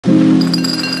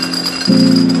Guys,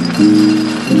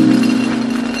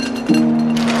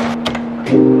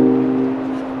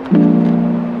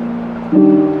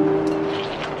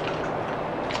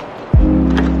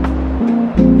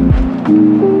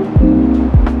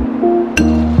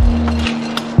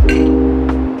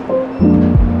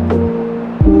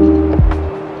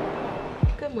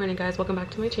 welcome back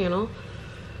to my channel.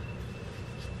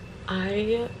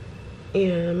 I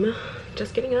am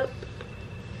just getting up,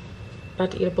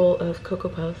 about to eat a bowl of Cocoa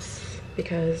Puffs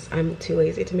because I'm too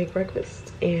lazy to make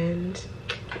breakfast, and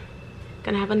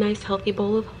gonna have a nice healthy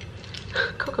bowl of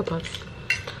Cocoa Puffs.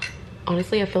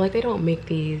 Honestly, I feel like they don't make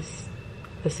these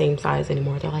the same size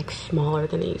anymore. They're like smaller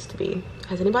than they used to be.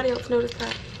 Has anybody else noticed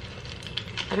that?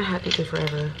 I haven't had these in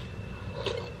forever.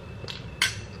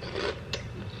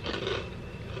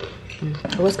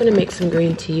 I was gonna make some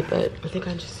green tea, but I think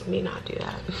I just may not do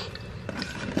that.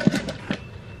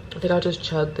 I think I'll just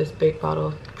chug this big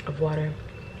bottle of water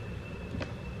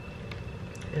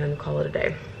and call it a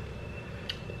day.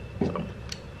 So,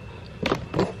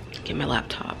 get my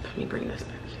laptop. Let me bring this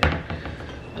back here.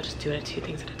 I'll just do it at 2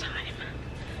 things at a time.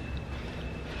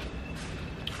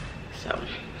 So,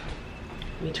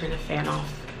 let me turn the fan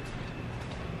off.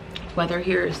 Weather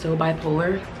here is so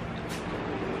bipolar.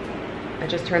 I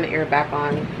just turned the air back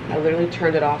on. I literally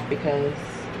turned it off because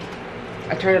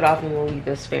I turned it off and we'll leave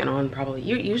this fan on probably.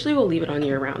 Usually we'll leave it on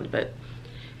year round, but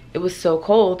it was so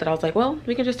cold that I was like, well,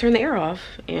 we can just turn the air off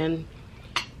and,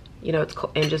 you know, it's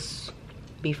cold and just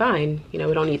be fine. You know,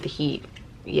 we don't need the heat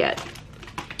yet.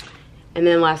 And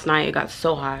then last night it got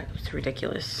so hot, it's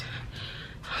ridiculous.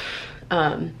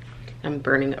 I'm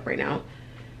burning up right now.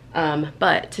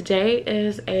 But today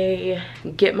is a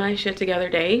get my shit together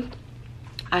day.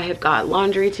 I have got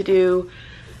laundry to do,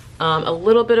 a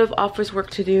little bit of office work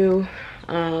to do,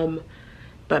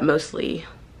 but mostly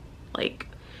like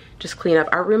just clean up.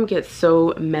 Our room gets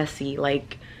so messy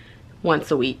like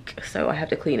once a week, so I have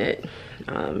to clean it.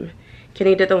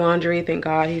 Kenny did the laundry, thank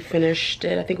God he finished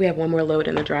it. I think we have one more load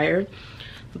in the dryer,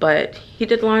 but he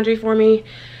did the laundry for me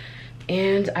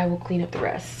and I will clean up the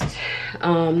rest.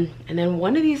 And then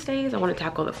one of these days I want to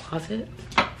tackle the closet.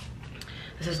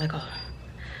 This is like,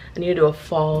 I need to do a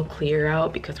fall clear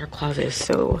out because our closet is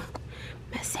so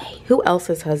messy. Who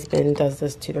else's husband does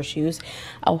this to their shoes?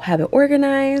 I'll have it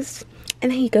organized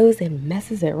and then he goes and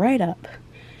messes it right up.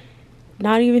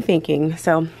 Not even thinking.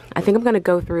 So I think I'm gonna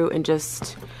go through and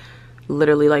just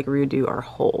literally like redo our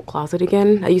whole closet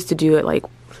again. I used to do it like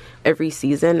every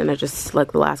season and I just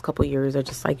like the last couple years I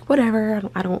just like whatever.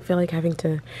 I don't feel like having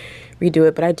to redo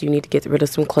it, but I do need to get rid of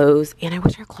some clothes and I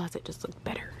wish our closet just looked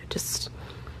better. Just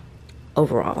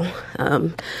overall,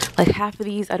 like half of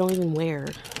these I don't even wear.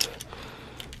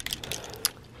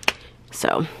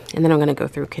 So, and then I'm gonna go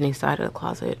through Kenny's side of the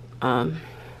closet and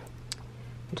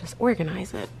just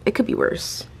organize it. It could be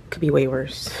worse. It could be way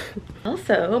worse.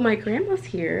 Also, my grandma's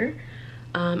here.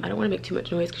 I don't want to make too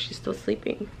much noise because she's still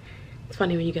sleeping. It's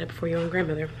funny when you get up before your own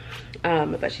grandmother.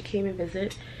 But she came and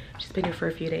visit. She's been here for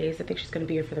a few days. I think she's gonna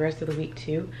be here for the rest of the week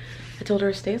too. I told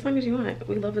her stay as long as you want.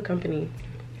 We love the company.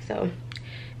 So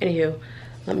anywho,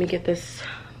 let me get this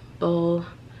bowl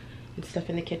and stuff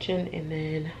in the kitchen and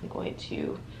then I'm going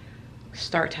to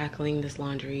start tackling this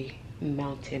laundry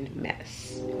mountain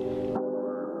mess.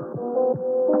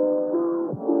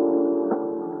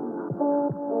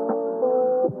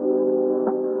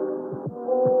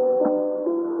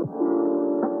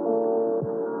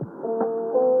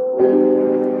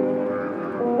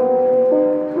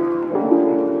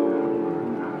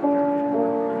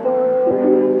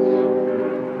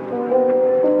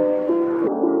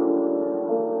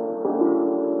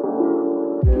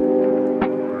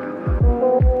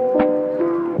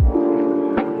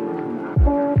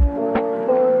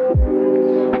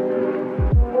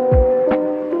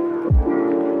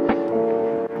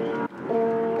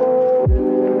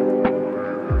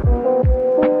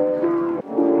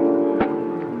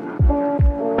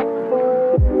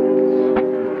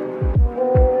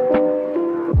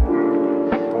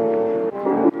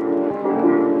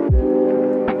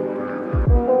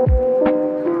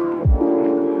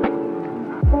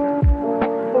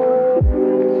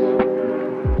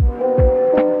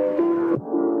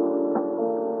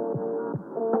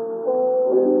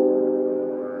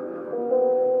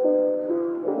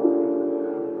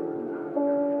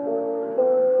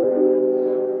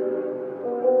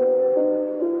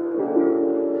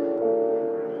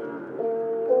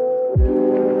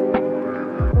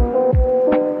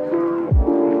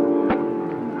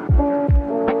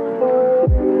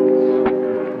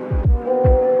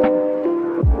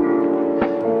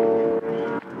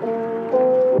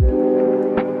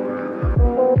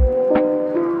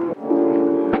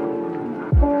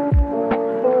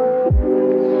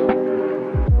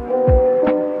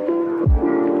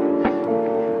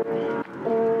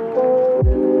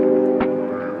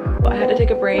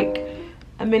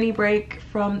 mini break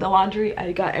from the laundry.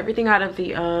 I got everything out of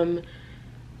the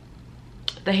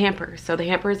hamper. So the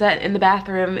hamper is in the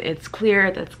bathroom. It's clear,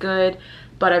 that's good.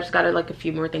 But I've just got like a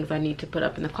few more things I need to put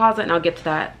up in the closet, and I'll get to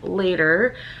that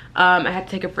later. I had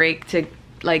to take a break to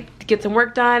like get some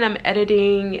work done. I'm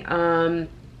editing a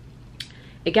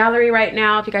gallery right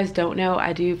now. If you guys don't know,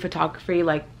 I do photography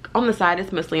like on the side.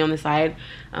 It's mostly on the side.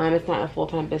 It's not a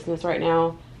full-time business right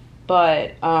now,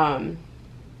 but so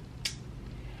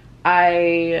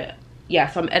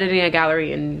I'm editing a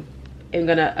gallery and I'm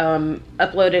gonna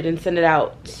upload it and send it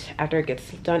out after it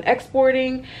gets done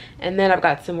exporting. And then I've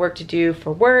got some work to do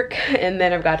for work, and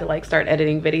then I've got to like start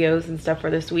editing videos and stuff for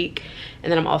this week.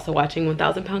 And then I'm also watching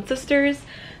 1,000 Pound Sisters.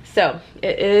 So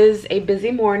it is a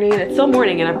busy morning. It's still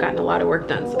morning and I've gotten a lot of work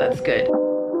done, so that's good.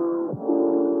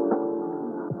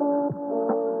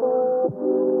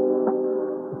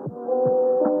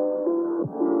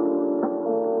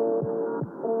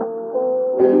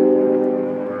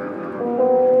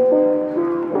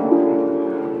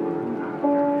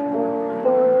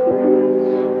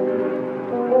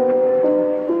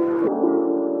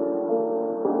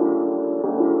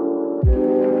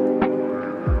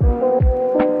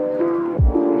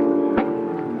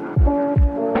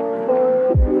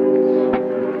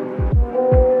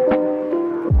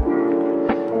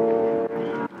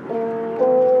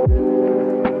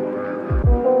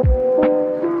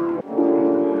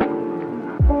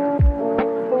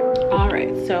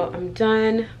 So I'm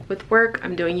done with work.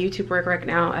 I'm doing YouTube work right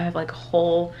now. I have like a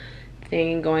whole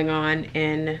thing going on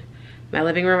in my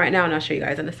living room right now, and I'll show you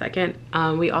guys in a second.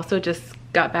 We also just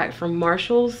got back from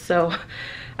Marshall's, so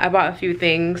I bought a few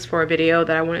things for a video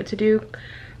that I wanted to do.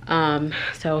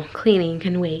 So cleaning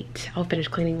can wait. I'll finish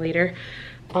cleaning later.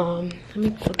 Let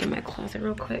me look in my closet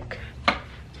real quick.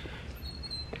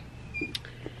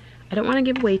 I don't want to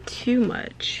give away too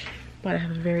much, but I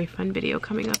have a very fun video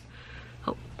coming up.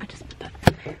 Oh, I just put that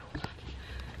in there. Hold on.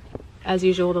 As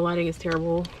usual, the lighting is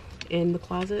terrible in the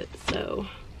closet, so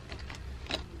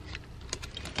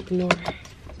ignore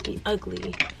the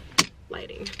ugly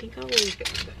lighting. I think I'll use it.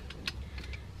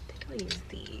 I think I'll use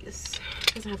these.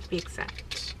 It doesn't have to be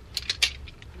exact.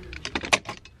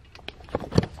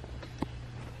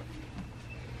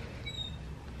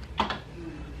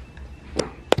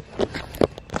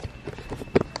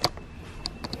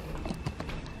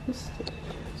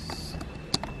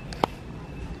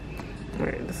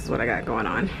 Alright, this is what I got going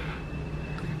on.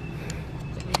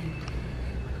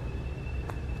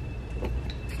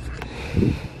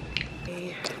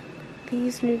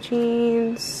 These new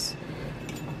jeans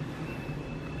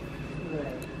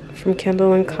from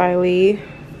Kendall and Kylie.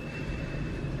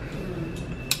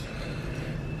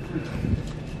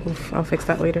 Oof, I'll fix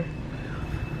that later.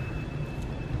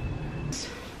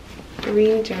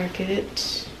 Green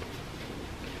jacket.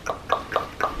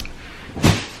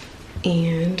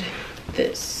 And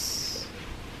this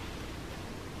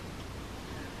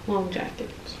long jacket.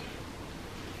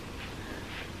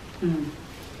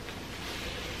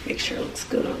 Make sure it looks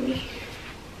good on me.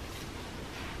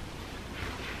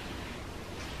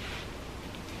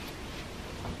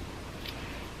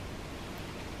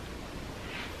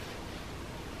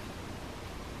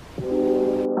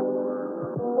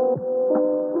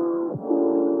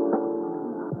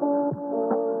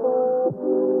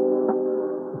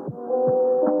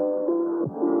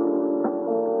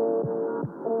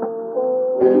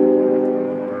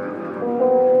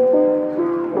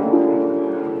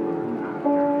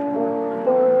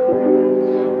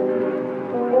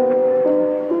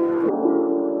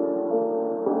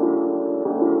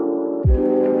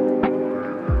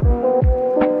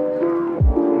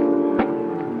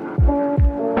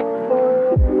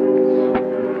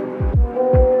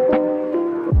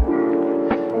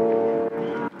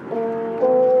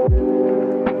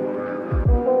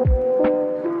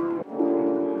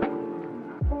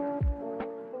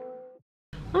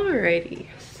 Alrighty,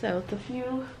 so it's a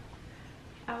few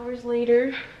hours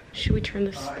later. Should we turn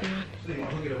this on? So you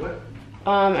want to hook it up what?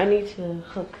 I need to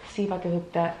see if I can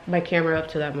hook my camera up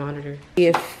to that monitor. See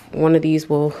if one of these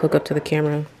will hook up to the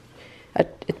camera.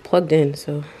 It's plugged in,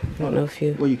 so I don't know if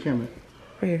you... Where your camera?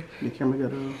 Right here. Your camera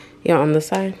got a... Yeah, on the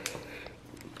side.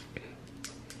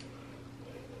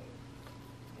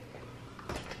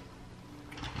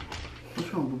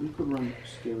 What's wrong, but we could run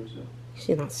scared so.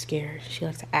 She's not scared. She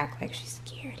likes to act like she's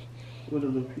scared. What a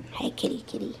little piece. Hey, kitty,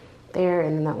 kitty. There,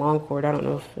 and then that long cord. I don't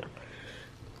know if it'll...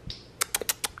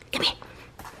 Come here.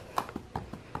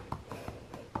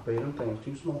 But them things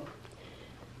too small.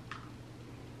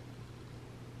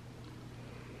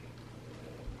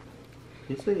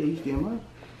 It's the HDMI.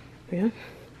 Yeah.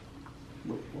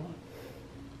 But what?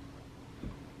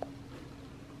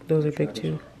 Those are Try big this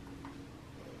too.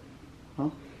 one.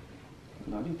 Huh?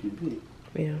 No, they're too big.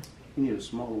 Yeah. You need a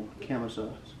small camera size.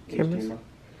 Cameras?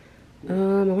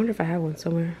 HDMI. I wonder if I have one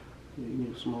somewhere. Yeah, you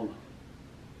need a smaller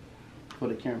for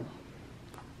the camera.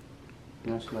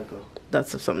 And that's like a,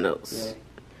 That's something else. yeah,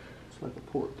 it's like a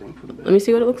port thing for the back. Let me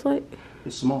see what it looks like.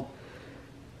 It's small.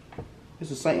 It's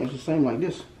the same like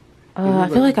this. I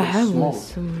feel like I have one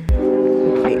somewhere.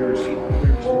 Wait, Very small.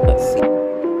 Very small. let's see.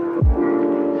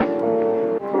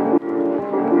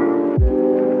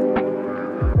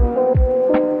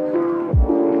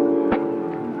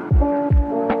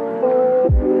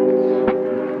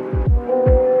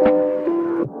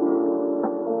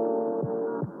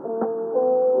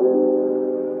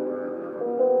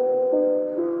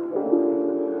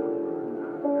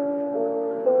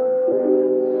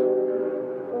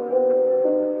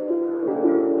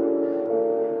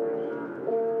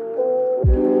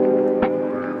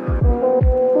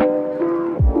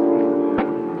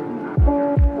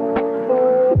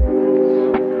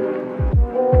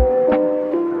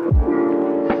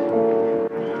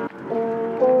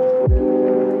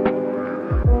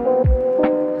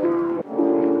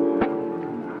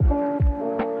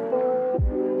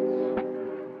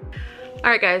 All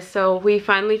right, guys, so we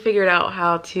finally figured out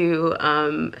how to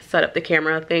set up the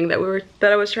camera thing that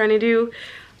I was trying to do.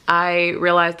 I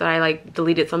realized that I like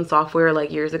deleted some software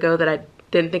like years ago that I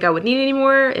didn't think I would need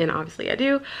anymore, and obviously I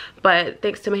do. But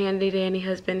thanks to my handy dandy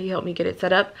husband, he helped me get it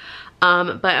set up.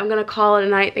 But I'm gonna call it a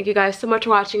night. Thank you guys so much for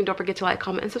watching. Don't forget to like,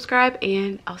 comment, and subscribe,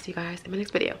 and I'll see you guys in my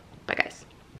next video. Bye, guys.